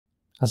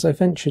As I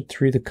ventured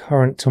through the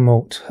current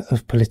tumult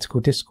of political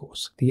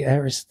discourse, the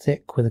air is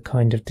thick with a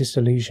kind of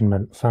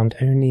disillusionment found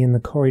only in the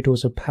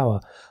corridors of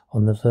power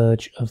on the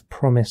verge of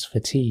promise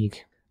fatigue.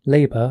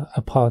 Labour,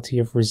 a party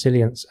of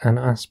resilience and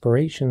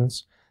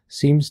aspirations,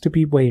 seems to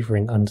be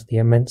wavering under the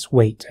immense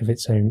weight of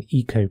its own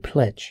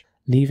eco-pledge,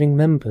 leaving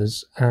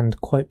members and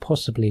quite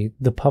possibly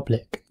the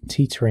public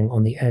teetering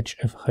on the edge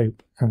of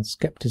hope and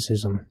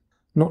scepticism.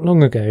 Not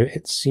long ago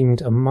it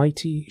seemed a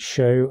mighty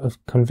show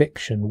of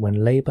conviction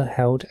when Labour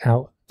held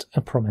out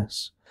a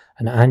promise,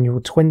 an annual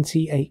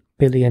 28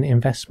 billion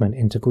investment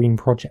into green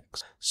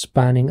projects,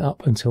 spanning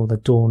up until the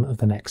dawn of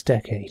the next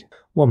decade.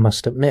 One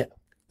must admit,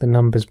 the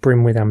numbers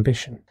brim with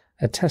ambition,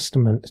 a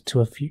testament to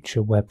a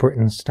future where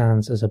Britain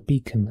stands as a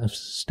beacon of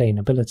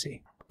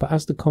sustainability. But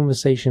as the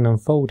conversation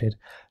unfolded,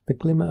 the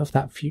glimmer of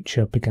that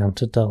future began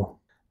to dull.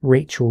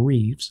 Rachel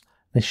Reeves,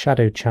 the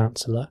Shadow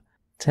Chancellor,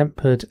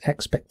 tempered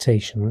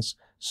expectations,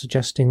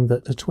 suggesting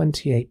that the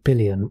 28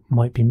 billion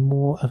might be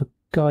more of a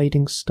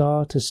guiding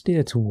star to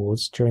steer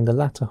towards during the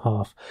latter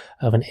half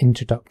of an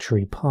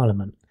introductory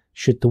parliament,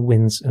 should the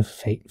winds of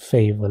fate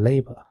favour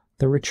Labour.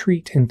 The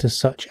retreat into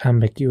such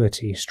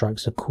ambiguity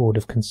strikes a chord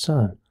of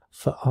concern,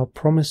 for are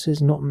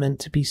promises not meant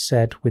to be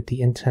said with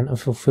the intent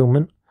of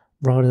fulfilment,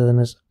 rather than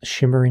as a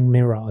shimmering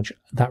mirage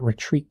that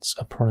retreats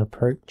upon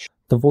approach?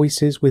 The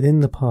voices within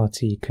the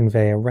party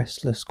convey a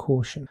restless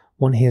caution.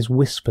 One hears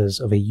whispers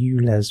of a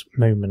Ulez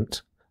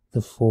moment,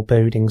 the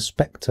foreboding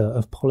spectre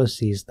of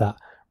policies that,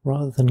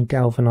 rather than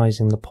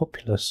galvanising the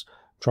populace,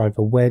 drive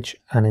a wedge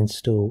and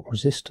instill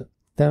resistance.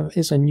 There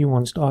is a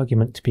nuanced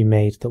argument to be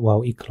made that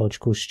while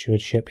ecological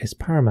stewardship is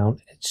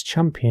paramount, its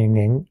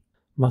championing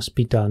must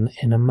be done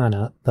in a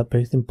manner that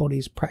both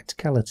embodies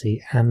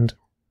practicality and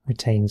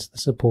retains the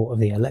support of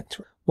the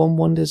electorate. One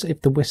wonders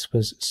if the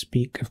whispers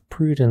speak of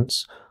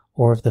prudence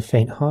or of the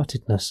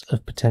faint-heartedness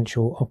of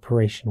potential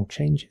operational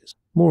changes.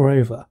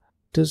 Moreover,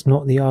 does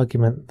not the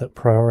argument that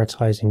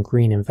prioritising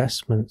green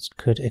investments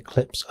could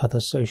eclipse other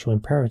social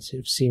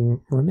imperatives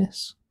seem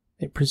remiss?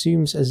 It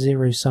presumes a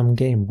zero-sum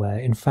game where,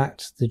 in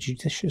fact, the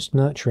judicious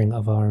nurturing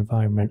of our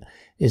environment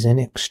is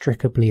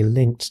inextricably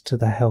linked to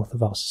the health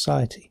of our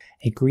society.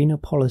 A greener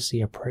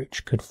policy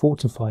approach could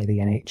fortify the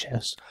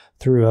NHS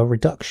through a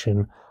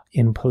reduction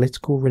in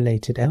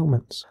political-related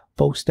ailments,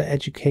 bolster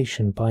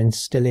education by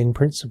instilling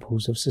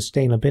principles of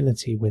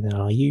sustainability within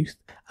our youth,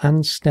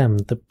 and stem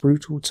the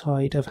brutal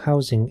tide of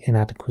housing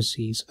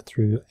inadequacies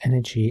through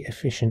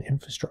energy-efficient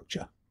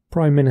infrastructure.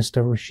 Prime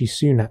Minister Rishi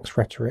Sunak's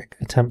rhetoric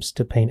attempts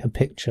to paint a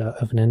picture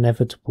of an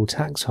inevitable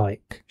tax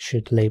hike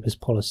should Labour's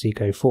policy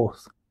go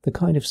forth, the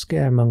kind of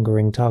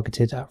scaremongering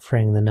targeted at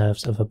fraying the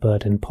nerves of a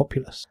burdened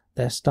populace.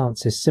 Their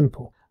stance is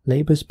simple.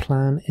 Labour's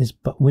plan is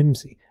but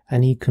whimsy,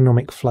 an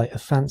economic flight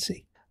of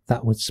fancy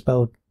that would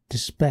spell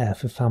despair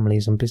for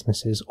families and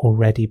businesses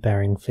already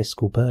bearing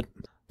fiscal burden.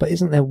 But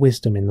isn't there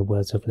wisdom in the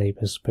words of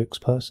Labour's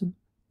spokesperson?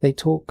 They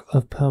talk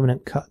of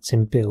permanent cuts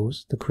in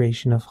bills, the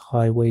creation of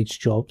high-wage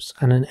jobs,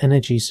 and an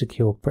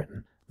energy-secure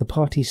Britain. The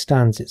party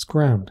stands its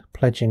ground,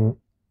 pledging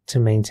to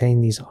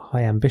maintain these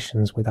high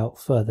ambitions without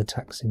further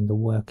taxing the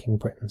working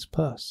Britain's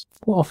purse.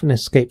 What often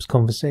escapes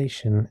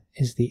conversation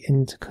is the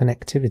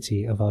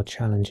interconnectivity of our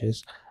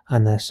challenges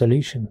and their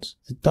solutions.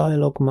 The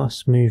dialogue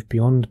must move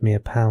beyond mere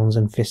pounds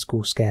and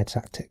fiscal scare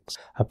tactics.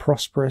 A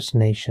prosperous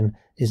nation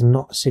is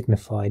not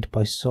signified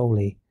by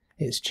solely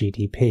its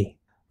GDP,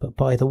 but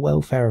by the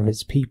welfare of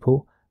its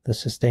people, the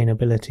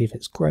sustainability of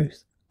its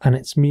growth, and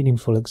its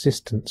meaningful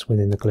existence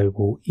within the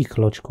global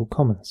ecological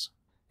commons.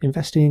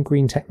 Investing in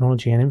green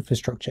technology and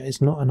infrastructure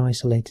is not an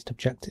isolated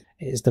objective.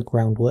 It is the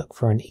groundwork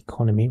for an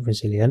economy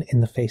resilient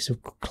in the face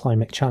of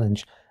climate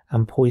challenge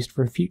and poised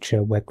for a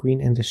future where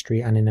green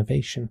industry and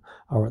innovation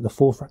are at the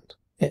forefront.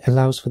 It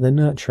allows for the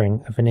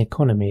nurturing of an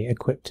economy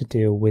equipped to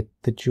deal with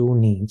the dual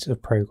needs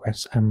of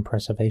progress and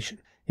preservation.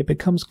 It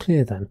becomes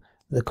clear then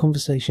that the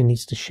conversation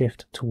needs to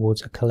shift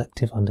towards a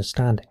collective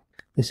understanding.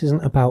 This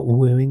isn't about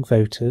wooing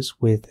voters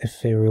with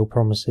ethereal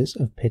promises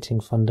of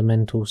pitting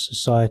fundamental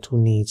societal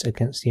needs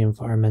against the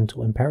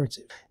environmental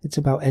imperative. It's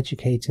about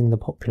educating the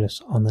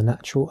populace on the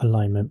natural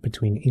alignment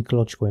between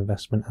ecological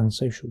investment and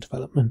social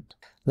development.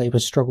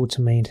 Labour's struggle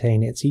to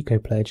maintain its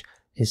eco-pledge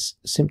is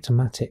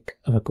symptomatic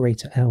of a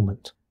greater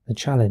ailment, the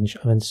challenge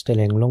of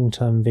instilling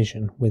long-term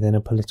vision within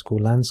a political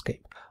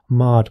landscape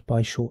marred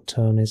by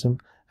short-termism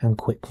and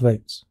quick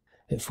votes.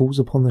 It falls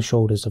upon the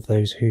shoulders of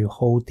those who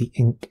hold the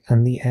ink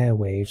and the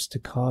airwaves to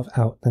carve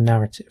out the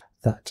narrative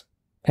that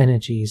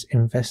energies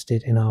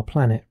invested in our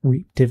planet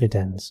reap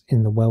dividends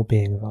in the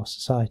well-being of our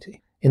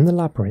society. In the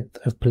labyrinth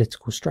of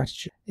political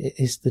strategy, it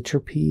is the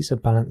trapeze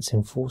of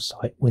balancing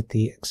foresight with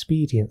the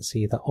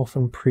expediency that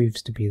often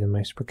proves to be the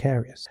most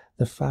precarious.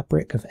 The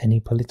fabric of any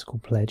political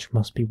pledge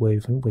must be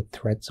woven with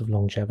threads of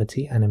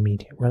longevity and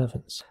immediate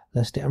relevance,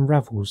 lest it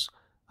unravels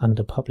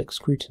under public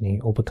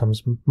scrutiny or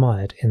becomes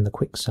mired in the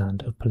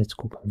quicksand of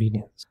political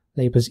convenience.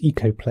 Labour's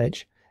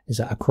eco-pledge is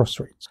at a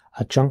crossroads,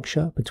 a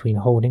juncture between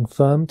holding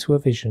firm to a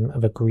vision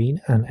of a green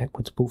and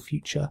equitable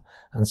future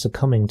and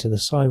succumbing to the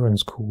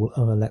siren's call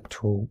of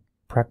electoral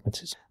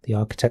pragmatism. The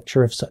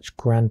architecture of such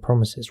grand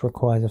promises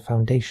requires a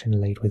foundation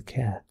laid with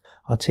care,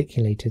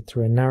 articulated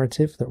through a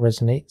narrative that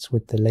resonates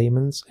with the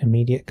layman's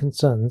immediate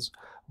concerns,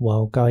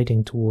 while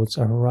guiding towards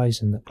a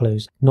horizon that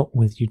glows not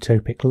with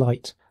utopic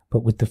light,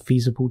 but with the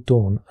feasible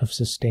dawn of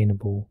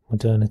sustainable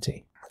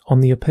modernity.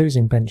 On the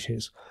opposing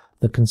benches,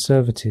 the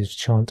Conservatives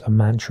chant a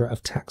mantra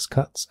of tax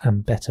cuts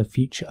and better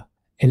future,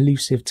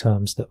 elusive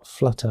terms that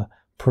flutter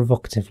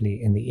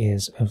provocatively in the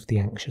ears of the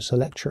anxious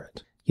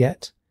electorate.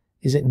 Yet,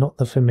 is it not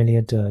the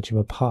familiar dirge of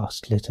a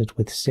past littered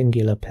with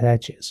singular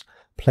pledges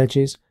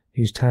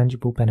whose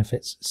tangible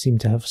benefits seem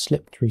to have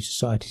slipped through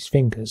society's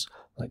fingers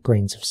like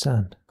grains of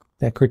sand?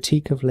 Their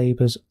critique of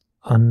Labour's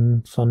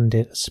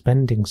unfunded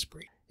spending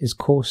spree is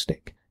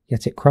caustic,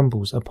 yet it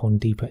crumbles upon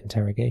deeper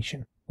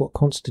interrogation. What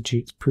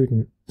constitutes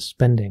prudent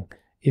spending,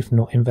 if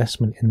not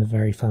investment in the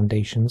very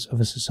foundations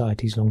of a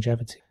society's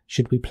longevity?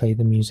 Should we play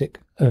the music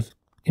of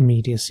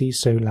immediacy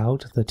so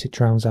loud that it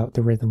drowns out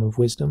the rhythm of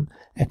wisdom,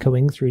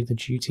 echoing through the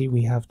duty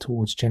we have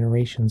towards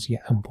generations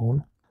yet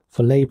unborn?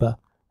 For Labour,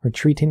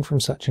 retreating from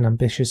such an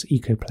ambitious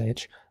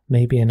eco-pledge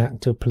may be an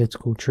act of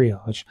political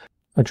triage,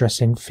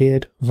 addressing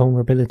feared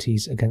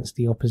vulnerabilities against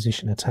the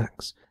opposition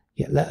attacks.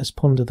 Yet let us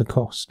ponder the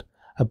cost.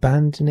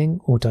 Abandoning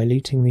or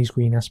diluting these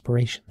green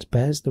aspirations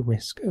bears the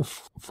risk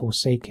of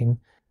forsaking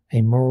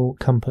a moral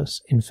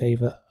compass in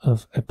favour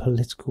of a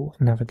political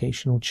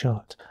navigational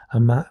chart, a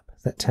map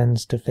that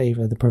tends to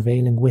favour the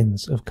prevailing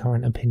winds of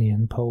current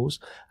opinion polls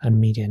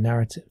and media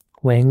narrative,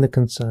 weighing the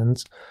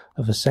concerns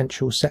of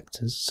essential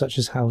sectors such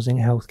as housing,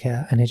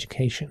 healthcare and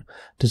education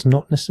does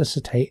not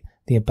necessitate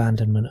the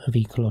abandonment of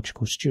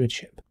ecological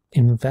stewardship.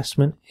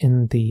 Investment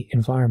in the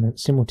environment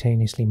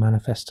simultaneously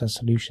manifests as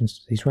solutions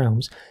to these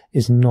realms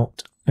is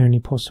not only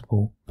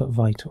possible but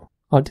vital.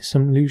 Our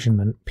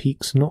disillusionment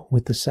peaks not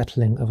with the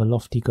settling of a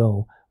lofty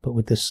goal, but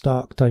with the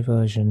stark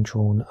diversion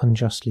drawn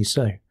unjustly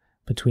so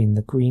between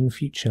the green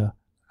future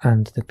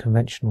and the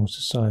conventional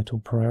societal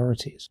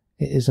priorities.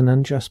 It is an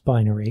unjust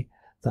binary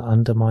that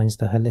undermines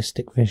the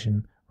holistic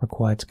vision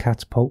required to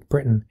catapult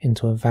Britain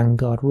into a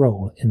vanguard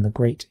role in the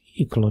great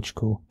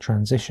ecological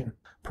transition.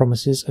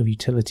 Promises of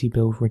utility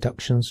bill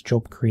reductions,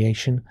 job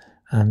creation,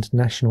 and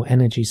national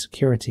energy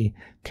security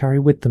carry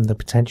with them the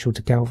potential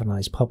to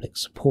galvanise public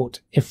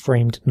support if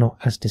framed not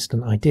as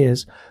distant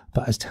ideas,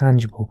 but as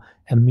tangible,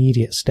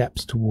 immediate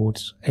steps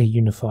towards a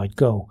unified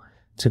goal.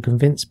 To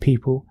convince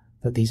people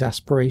that these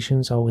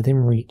aspirations are within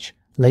reach,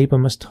 Labour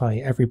must tie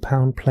every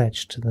pound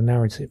pledged to the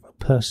narrative of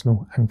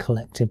personal and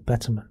collective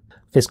betterment.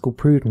 Fiscal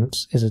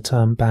prudence is a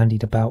term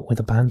bandied about with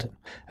abandon,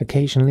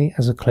 occasionally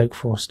as a cloak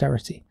for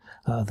austerity,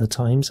 at other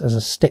times as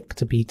a stick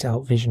to beat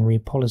out visionary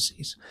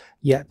policies.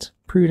 Yet,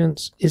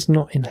 prudence is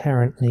not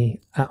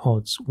inherently at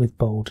odds with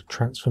bold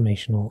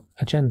transformational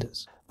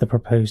agendas. The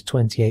proposed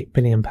 £28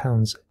 billion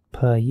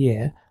per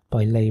year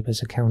by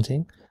Labour's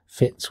accounting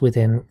fits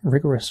within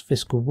rigorous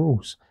fiscal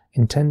rules,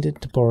 intended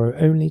to borrow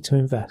only to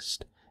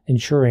invest,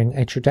 ensuring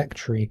a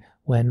trajectory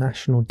where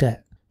national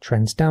debt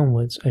trends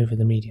downwards over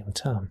the medium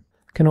term.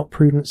 Cannot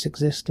prudence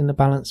exist in the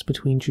balance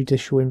between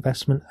judicial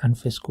investment and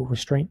fiscal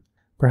restraint?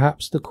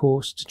 Perhaps the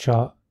course to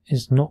chart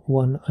is not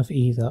one of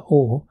either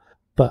or,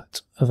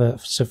 but of a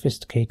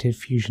sophisticated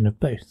fusion of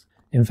both,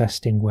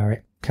 investing where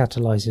it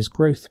catalyses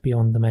growth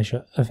beyond the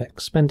measure of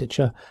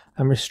expenditure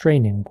and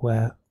restraining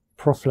where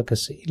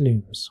profligacy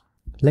looms.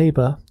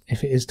 Labour,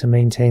 if it is to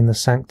maintain the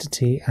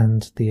sanctity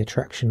and the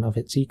attraction of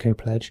its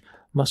eco-pledge,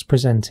 must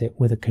present it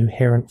with a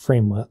coherent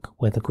framework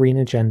where the green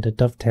agenda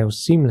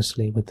dovetails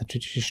seamlessly with the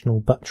traditional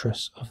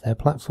buttress of their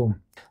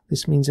platform.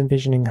 This means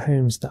envisioning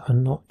homes that are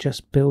not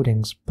just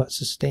buildings but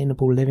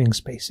sustainable living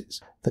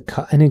spaces that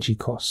cut energy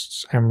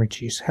costs and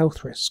reduce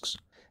health risks.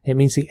 It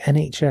means the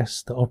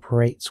NHS that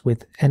operates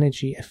with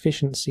energy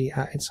efficiency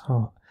at its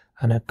heart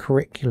and a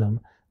curriculum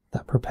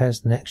that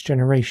prepares the next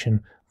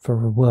generation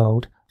for a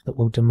world that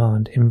will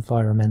demand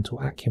environmental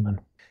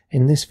acumen.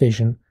 In this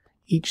vision,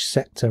 each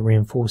sector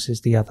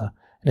reinforces the other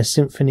in a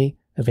symphony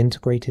of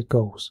integrated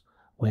goals,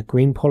 where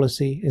green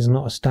policy is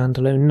not a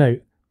standalone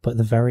note, but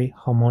the very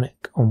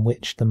harmonic on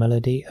which the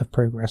melody of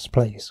progress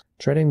plays.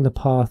 Treading the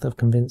path of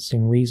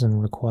convincing reason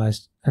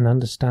requires an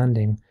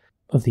understanding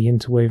of the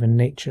interwoven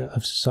nature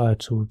of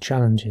societal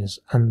challenges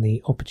and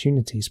the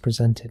opportunities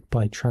presented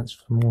by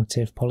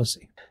transformative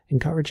policy.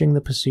 Encouraging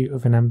the pursuit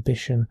of an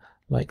ambition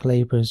like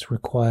Labour's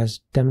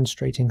requires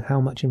demonstrating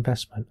how much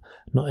investment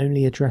not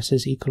only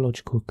addresses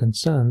ecological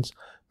concerns,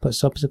 but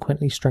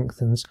subsequently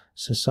strengthens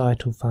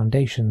societal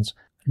foundations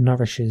and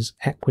nourishes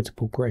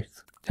equitable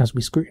growth. As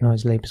we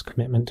scrutinise Labour's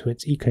commitment to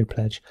its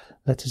eco-pledge,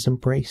 let us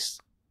embrace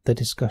the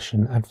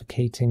discussion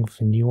advocating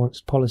for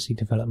nuanced policy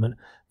development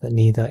that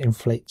neither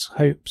inflates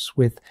hopes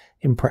with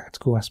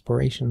impractical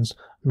aspirations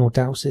nor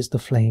douses the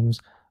flames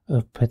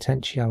of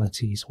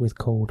potentialities with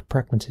cold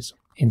pragmatism.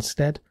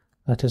 Instead,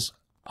 let us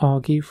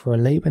argue for a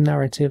Labour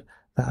narrative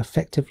that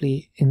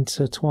effectively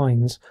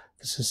intertwines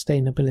the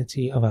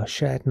sustainability of our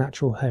shared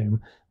natural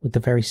home with the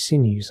very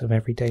sinews of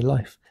everyday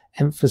life,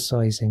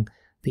 emphasising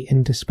the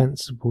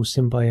indispensable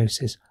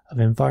symbiosis of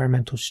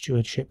environmental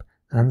stewardship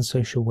and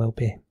social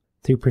well-being.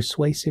 Through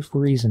persuasive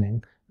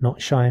reasoning,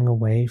 not shying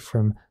away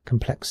from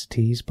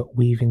complexities but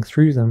weaving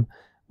through them,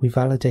 we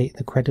validate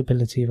the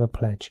credibility of a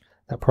pledge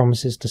that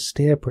promises to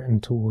steer Britain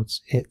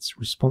towards its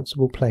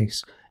responsible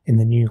place in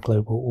the new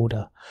global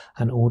order,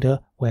 an order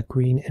where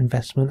green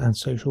investment and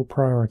social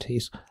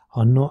priorities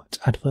are not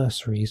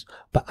adversaries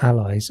but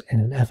allies in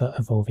an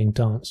ever-evolving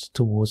dance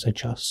towards a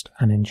just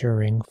and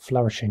enduring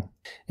flourishing.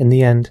 In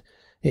the end,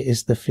 it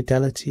is the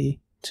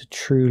fidelity to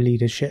true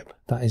leadership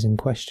that is in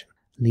question.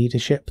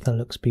 Leadership that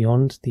looks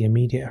beyond the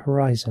immediate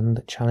horizon,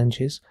 that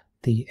challenges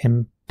the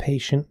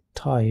impatient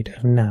tide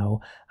of now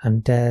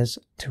and dares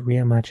to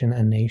reimagine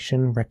a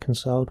nation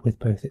reconciled with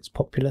both its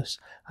populace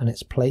and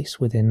its place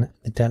within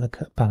the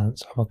delicate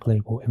balance of a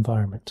global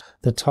environment.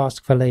 The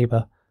task for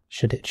Labour,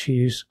 should it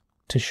choose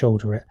to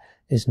shoulder it,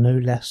 is no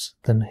less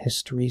than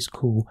history's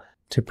call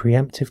to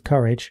preemptive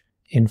courage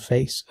in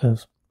face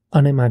of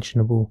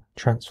unimaginable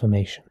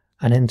transformation.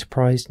 An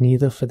enterprise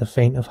neither for the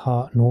faint of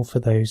heart nor for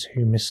those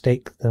who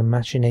mistake the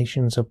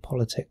machinations of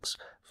politics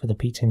for the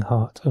beating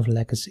heart of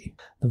legacy.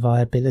 The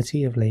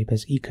viability of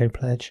Labour's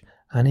eco-pledge,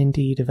 and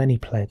indeed of any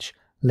pledge,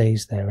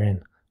 lays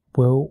therein.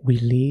 Will we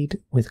lead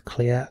with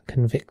clear,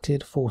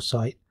 convicted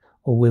foresight,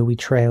 or will we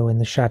trail in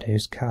the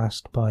shadows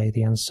cast by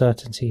the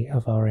uncertainty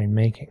of our own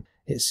making?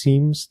 It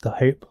seems the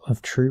hope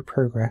of true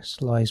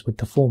progress lies with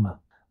the former,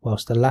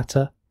 whilst the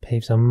latter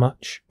paves a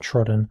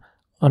much-trodden,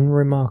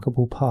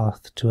 unremarkable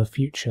path to a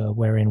future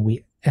wherein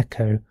we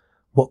echo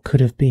what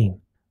could have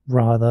been,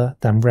 rather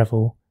than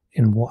revel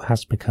in what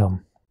has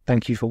become.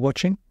 Thank you for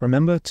watching.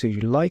 Remember to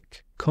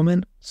like,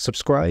 comment,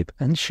 subscribe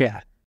and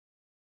share.